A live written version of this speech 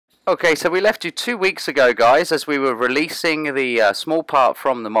Okay, so we left you 2 weeks ago, guys, as we were releasing the small part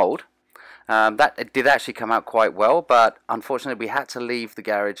from the mold. That did actually come out quite well, but unfortunately we had to leave the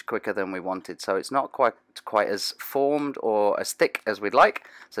garage quicker than we wanted, so it's not quite as formed or as thick as we'd like,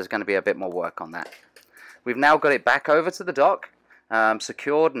 so there's going to be a bit more work on that. We've now got it back over to the dock,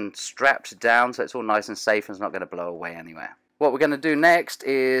 secured and strapped down, so it's all nice and safe and it's not going to blow away anywhere. What we're going to do next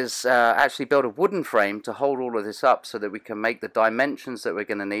is actually build a wooden frame to hold all of this up so that we can make the dimensions that we're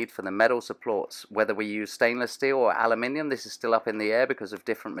going to need for the metal supports. Whether we use stainless steel or aluminium, this is still up in the air because of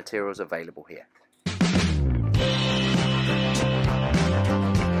different materials available here.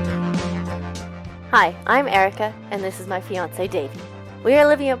 Hi, I'm Erica and this is my fiance Davey. We are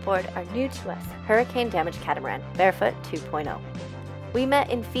living aboard our new to us hurricane damaged catamaran, Barefoot 2.0. We met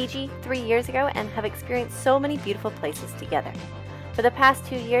in Fiji 3 years ago and have experienced so many beautiful places together. For the past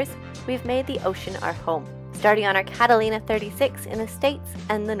 2 years, we've made the ocean our home, starting on our Catalina 36 in the States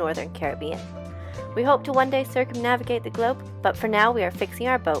and the Northern Caribbean. We hope to one day circumnavigate the globe, but for now we are fixing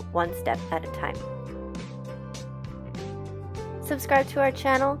our boat one step at a time. Subscribe to our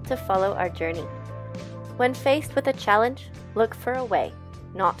channel to follow our journey. When faced with a challenge, look for a way,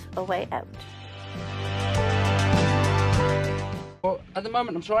 not a way out. Well, at the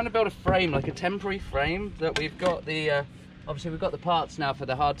moment I'm trying to build a frame, like a temporary frame, that we've got the, obviously we've got the parts now for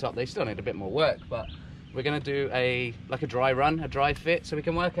the hardtop. They still need a bit more work, but we're going to do like a dry run, a dry fit, so we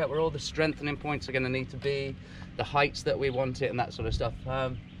can work out where all the strengthening points are going to need to be, the heights that we want it and that sort of stuff.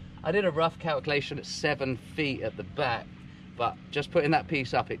 I did a rough calculation at 7 feet at the back, but just putting that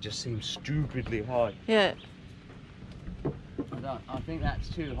piece up, it just seems stupidly high. Yeah. I think that's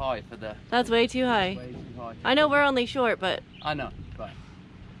too high for the... That's way too high. Way too high. I know we're only short, but... I know, but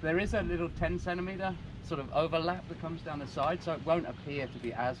there is a little 10 centimetre sort of overlap that comes down the side, so it won't appear to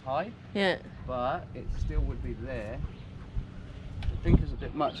be as high. Yeah. But it still would be there. I think it's a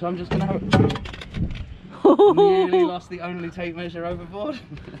bit much, so I'm just going to have... Nearly lost the only tape measure overboard.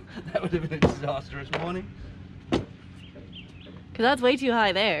 That would have been a disastrous morning. Because that's way too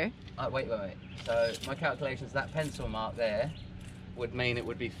high there. Wait. So my calculations, that pencil mark there would mean it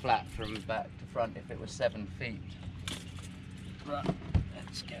would be flat from back to front if it was 7 feet. Right,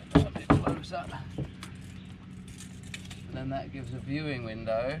 let's get that a bit closer. And then that gives a viewing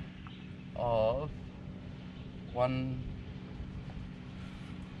window of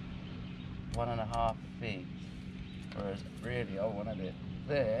 1.5 feet. Whereas really I wanted it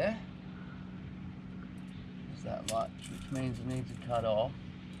there. Is that much, which means I need to cut off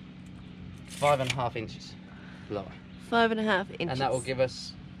 5.5 inches lower. 5.5 inches. And that will give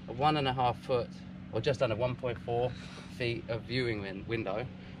us a 1.5 foot, or just under 1.4 feet of viewing window,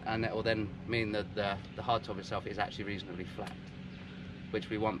 and that will then mean that the hardtop itself is actually reasonably flat, which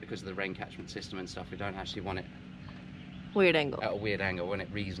we want because of the rain catchment system and stuff. We don't actually want it weird angle. At a weird angle. We want it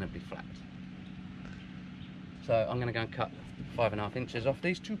reasonably flat. So I'm going to go and cut 5.5 inches off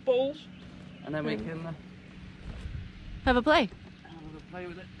these two poles, and then we can have a play. Have a play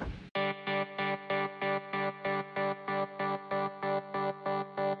with it.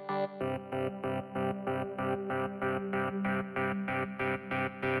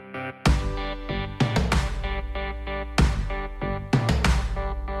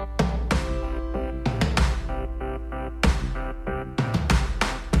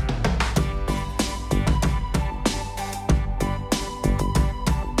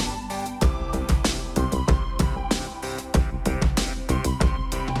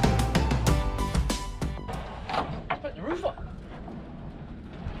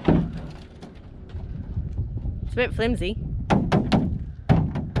 It's a bit flimsy.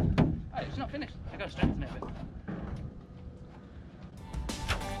 Hey, it's not finished. I've got to strengthen it a bit.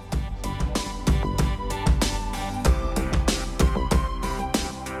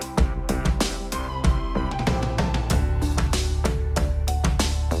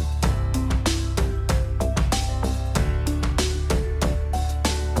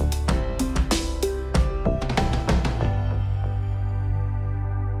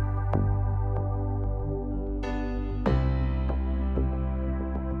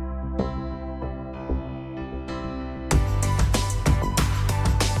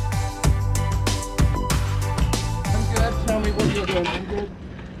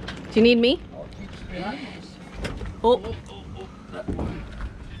 Do you need me? Oh.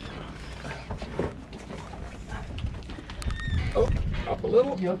 Oh, up a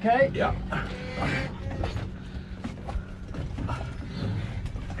little. You okay? Yeah.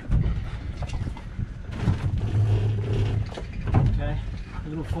 Okay. A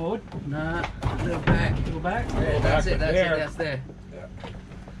little forward. Nah. A little back. A little back. Yeah, that's it. That's there. it. That's there. Yeah.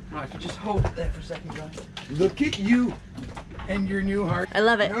 Right. If you just hold it there for a second, guys. Look at you. And your new heart. I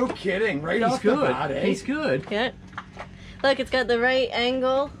love it. No kidding, right He's off the good. bat, eh? He's good. Yeah. Look, it's got the right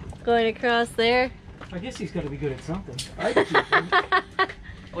angle going across there. I guess he's got to be good at something.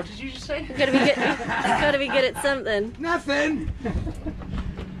 What did you just say? You gotta be good. Gotta be good at something. Nothing.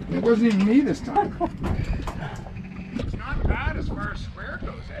 It wasn't even me this time. It's not bad as far as square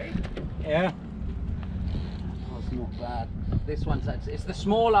goes, eh? Yeah. Oh, it's not bad. This one's, it's the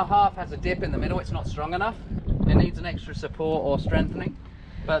smaller half has a dip in the middle. It's not strong enough. It needs an extra support or strengthening.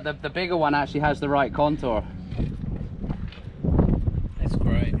 But the bigger one actually has the right contour. That's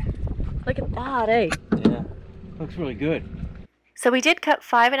great. Look at that, eh? Yeah. Looks really good. So we did cut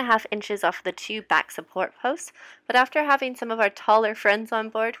 5.5 inches off the 2 back support posts, but after having some of our taller friends on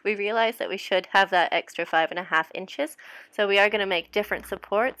board, we realized that we should have that extra 5.5 inches. So we are going to make different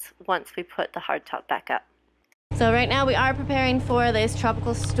supports once we put the hardtop back up. So right now we are preparing for this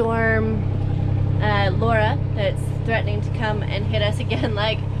tropical storm Laura that's threatening to come and hit us again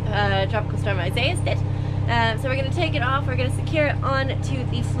like tropical storm Isaias did. So we're going to take it off, we're going to secure it onto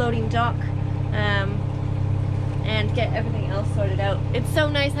the floating dock. And get everything else sorted out. It's so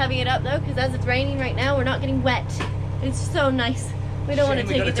nice having it up though, because as it's raining right now, we're not getting wet. It's so nice. We don't want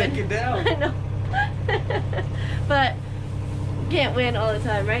to take it down. I know. But can't win all the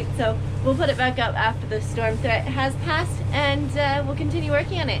time, right? So we'll put it back up after the storm threat has passed, and we'll continue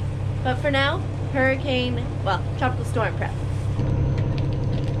working on it. But for now, tropical storm prep.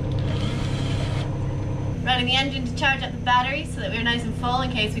 Running the engine to charge up the battery so that we're nice and full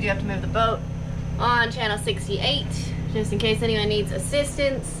in case we do have to move the boat on channel 68, just in case anyone needs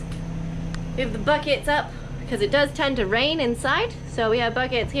assistance. We have the buckets up because it does tend to rain inside, so we have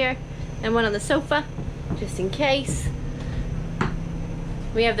buckets here and one on the sofa just in case.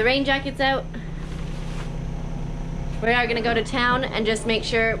 We have the rain jackets out. We are going to go to town and just make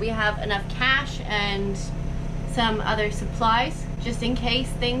sure we have enough cash and some other supplies just in case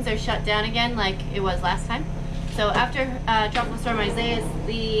things are shut down again like it was last time. So after Tropical Storm Isaias,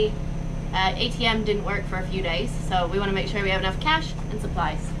 the ATM didn't work for a few days, so we want to make sure we have enough cash and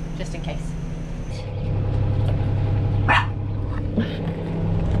supplies, just in case.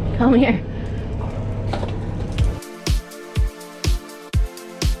 Come here.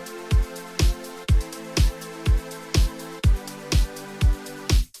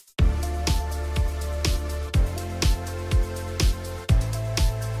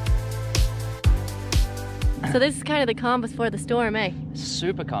 So this is kind of the calm before the storm, eh?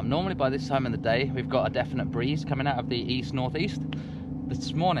 Super calm. Normally by this time of the day we've got a definite breeze coming out of the east-northeast.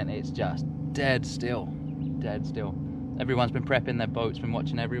 This morning it's just dead still. Dead still. Everyone's been prepping their boats, been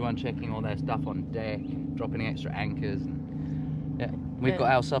watching everyone checking all their stuff on deck, dropping extra anchors, and yeah, we've got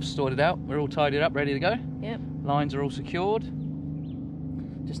our stuff sorted out. We're all tidied up, ready to go. Yep. Lines are all secured.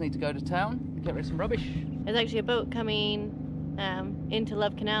 Just need to go to town, get rid of some rubbish. There's actually a boat coming into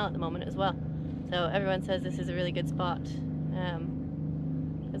Love Canal at the moment as well. So everyone says this is a really good spot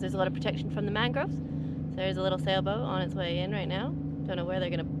because there's a lot of protection from the mangroves. So there's a little sailboat on its way in right now. Don't know where they're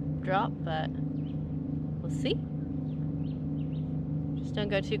going to drop, but we'll see. Just don't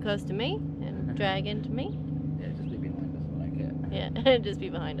go too close to me and drag into me. Yeah, just be behind us when I get. Yeah, just be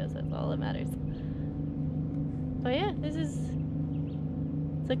behind us, that's all that matters. But yeah, it's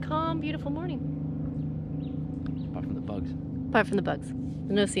a calm, beautiful morning. Apart from the bugs. Apart from the bugs.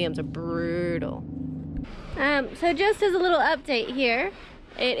 The no-see-ums are brutal. So just as a little update here,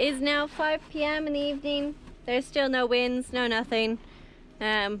 it is now 5 p.m. in the evening. There's still no winds, no nothing.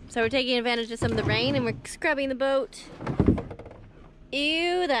 So we're taking advantage of some of the rain and we're scrubbing the boat.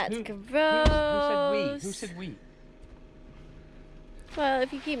 Ew, that's gross. Who said we? Well,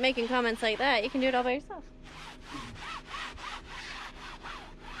 if you keep making comments like that, you can do it all by yourself.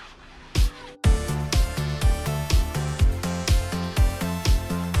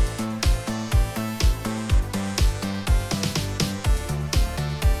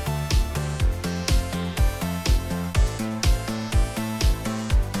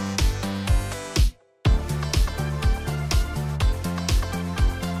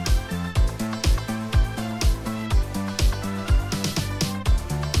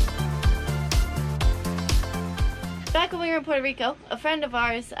 Back when we were in Puerto Rico, a friend of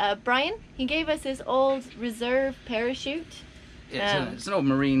ours, Brian, he gave us this old reserve parachute. It's an old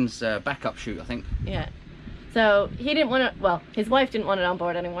Marine's backup chute, I think. Yeah. So he didn't want it, well, his wife didn't want it on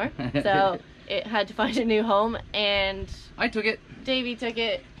board anymore. So it had to find a new home, and I took it. Davey took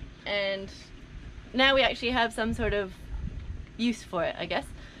it, and now we actually have some sort of use for it, I guess.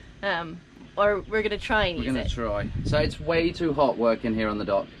 Or we're going to try and use it. We're going to try. So it's way too hot working here on the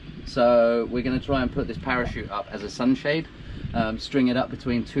dock. So we're going to try and put this parachute up as a sunshade, string it up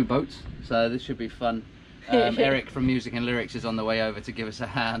between 2 boats. So this should be fun. Eric from Music and Lyrics is on the way over to give us a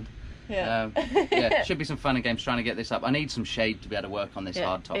hand. Yeah. Yeah, should be some fun and games trying to get this up. I need some shade to be able to work on this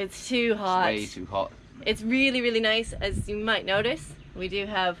hard top. It's too hot. It's way too hot. It's really, really nice. As you might notice, we do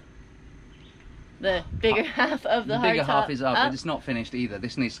have the bigger half of the hard top. The bigger half is up, but it's not finished either.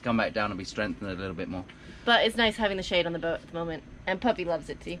 This needs to come back down and be strengthened a little bit more. But it's nice having the shade on the boat at the moment. And Puppy loves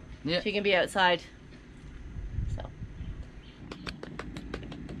it too. Yeah. She can be outside. So.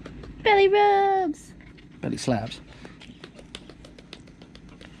 Belly rubs! Belly slabs.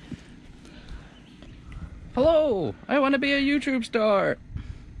 Hello! I want to be a YouTube star!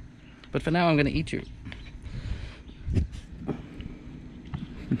 But for now I'm going to eat you.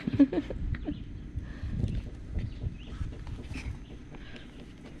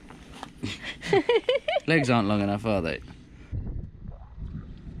 Legs aren't long enough, are they?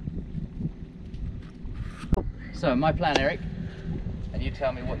 So, my plan, Eric, and you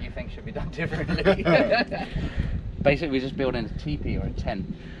tell me what you think should be done differently. Basically, we're just building a teepee or a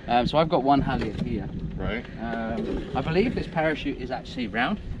tent. So I've got one halyard here. Right. I believe this parachute is actually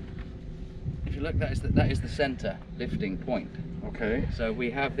round. If you look, that is the center lifting point. Okay. So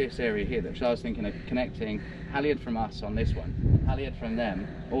we have this area here, which I was thinking of connecting halyard from us on this one, halyard from them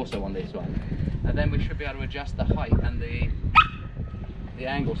also on this one, and then we should be able to adjust the height and the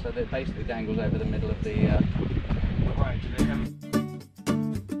angle so that it basically dangles over the middle of the. Right. So they have...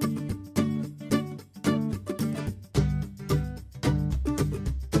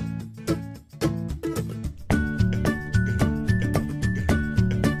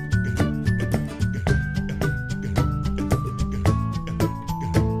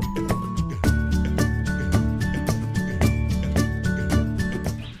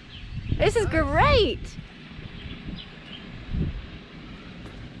 This is great!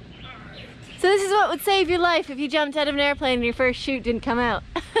 So this is what would save your life if you jumped out of an airplane and your first chute didn't come out.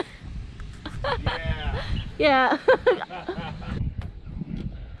 Yeah. Yeah.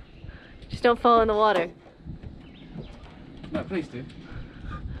 Just don't fall in the water. No, please do.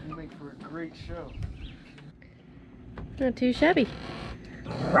 You make for a great show. Not too shabby.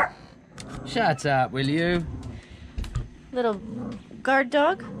 Shut up, will you? Little guard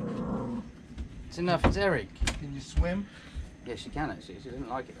dog. It's enough, it's Eric. Can you swim? Yeah, she can actually, she didn't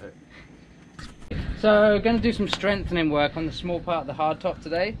like it though. So, going to do some strengthening work on the small part of the hardtop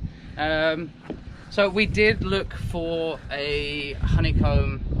today. So we did look for a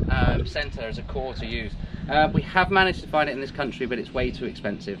honeycomb centre as a core to use. We have managed to find it in this country, but it's way too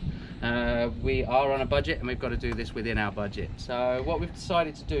expensive. We are on a budget and we've got to do this within our budget. So what we've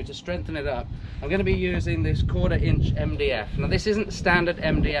decided to do to strengthen it up, I'm going to be using this 1/4 inch MDF. Now this isn't standard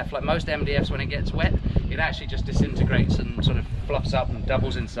MDF like most MDFs. When it gets wet, it actually just disintegrates and sort of fluffs up and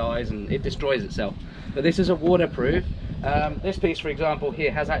doubles in size and it destroys itself. But this is a waterproof. This piece, for example,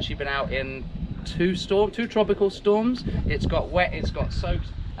 here has actually been out in two tropical storms. It's got wet, it's got soaked.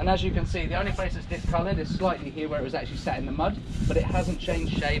 And as you can see, the only place that's discoloured is slightly here where it was actually sat in the mud, but it hasn't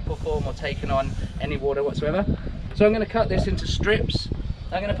changed shape or form or taken on any water whatsoever. So I'm going to cut this into strips.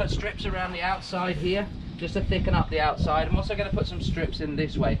 I'm going to put strips around the outside here, just to thicken up the outside. I'm also going to put some strips in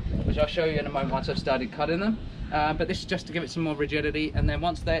this way, which I'll show you in a moment once I've started cutting them. But this is just to give it some more rigidity, and then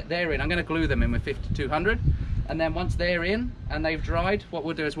once they're in, I'm going to glue them in with 5200. And then once they're in and they've dried, what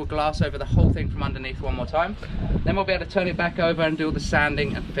we'll do is we'll glass over the whole thing from underneath one more time. Then we'll be able to turn it back over and do all the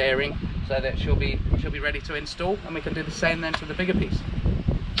sanding and fairing so that she'll be ready to install, and we can do the same then to the bigger piece.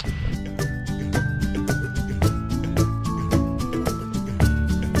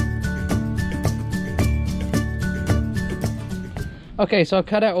 Okay, so I've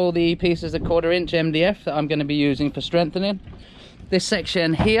cut out all the pieces of 1/4 inch MDF that I'm going to be using for strengthening. This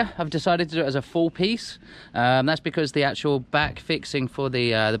section here, I've decided to do it as a full piece. That's because the actual back fixing for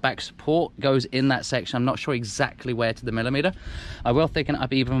the back support goes in that section. I'm not sure exactly where to the millimeter. I will thicken it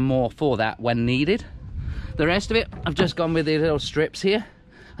up even more for that when needed. The rest of it, I've just gone with these little strips here,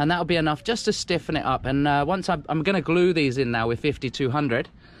 and that'll be enough just to stiffen it up. And once I'm going to glue these in now with 5200.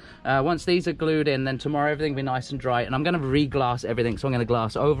 Once these are glued in, then tomorrow everything will be nice and dry, and I'm going to re-glass everything. So I'm going to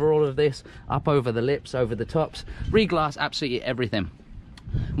glass over all of this, up over the lips, over the tops, re-glass absolutely everything.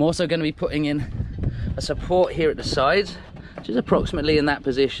 I'm also going to be putting in a support here at the sides, which is approximately in that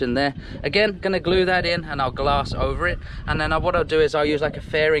position there. Again, going to glue that in and I'll glass over it, and then what I'll do is I'll use like a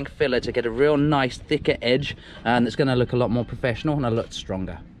fairing filler to get a real nice thicker edge, and it's going to look a lot more professional and a lot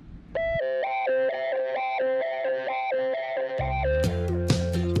stronger.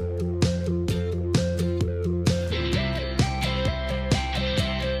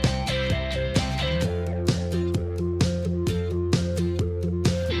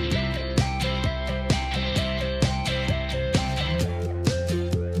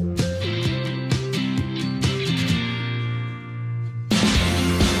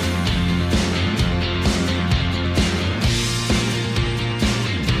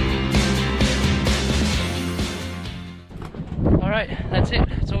 that's it.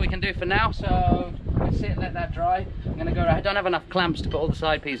 That's all we can do for now. So we'll sit, let that dry. I'm gonna go. I don't have enough clamps to put all the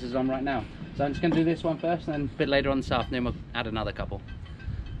side pieces on right now, so I'm just gonna do this one first, and then a bit later on this afternoon we'll add another couple.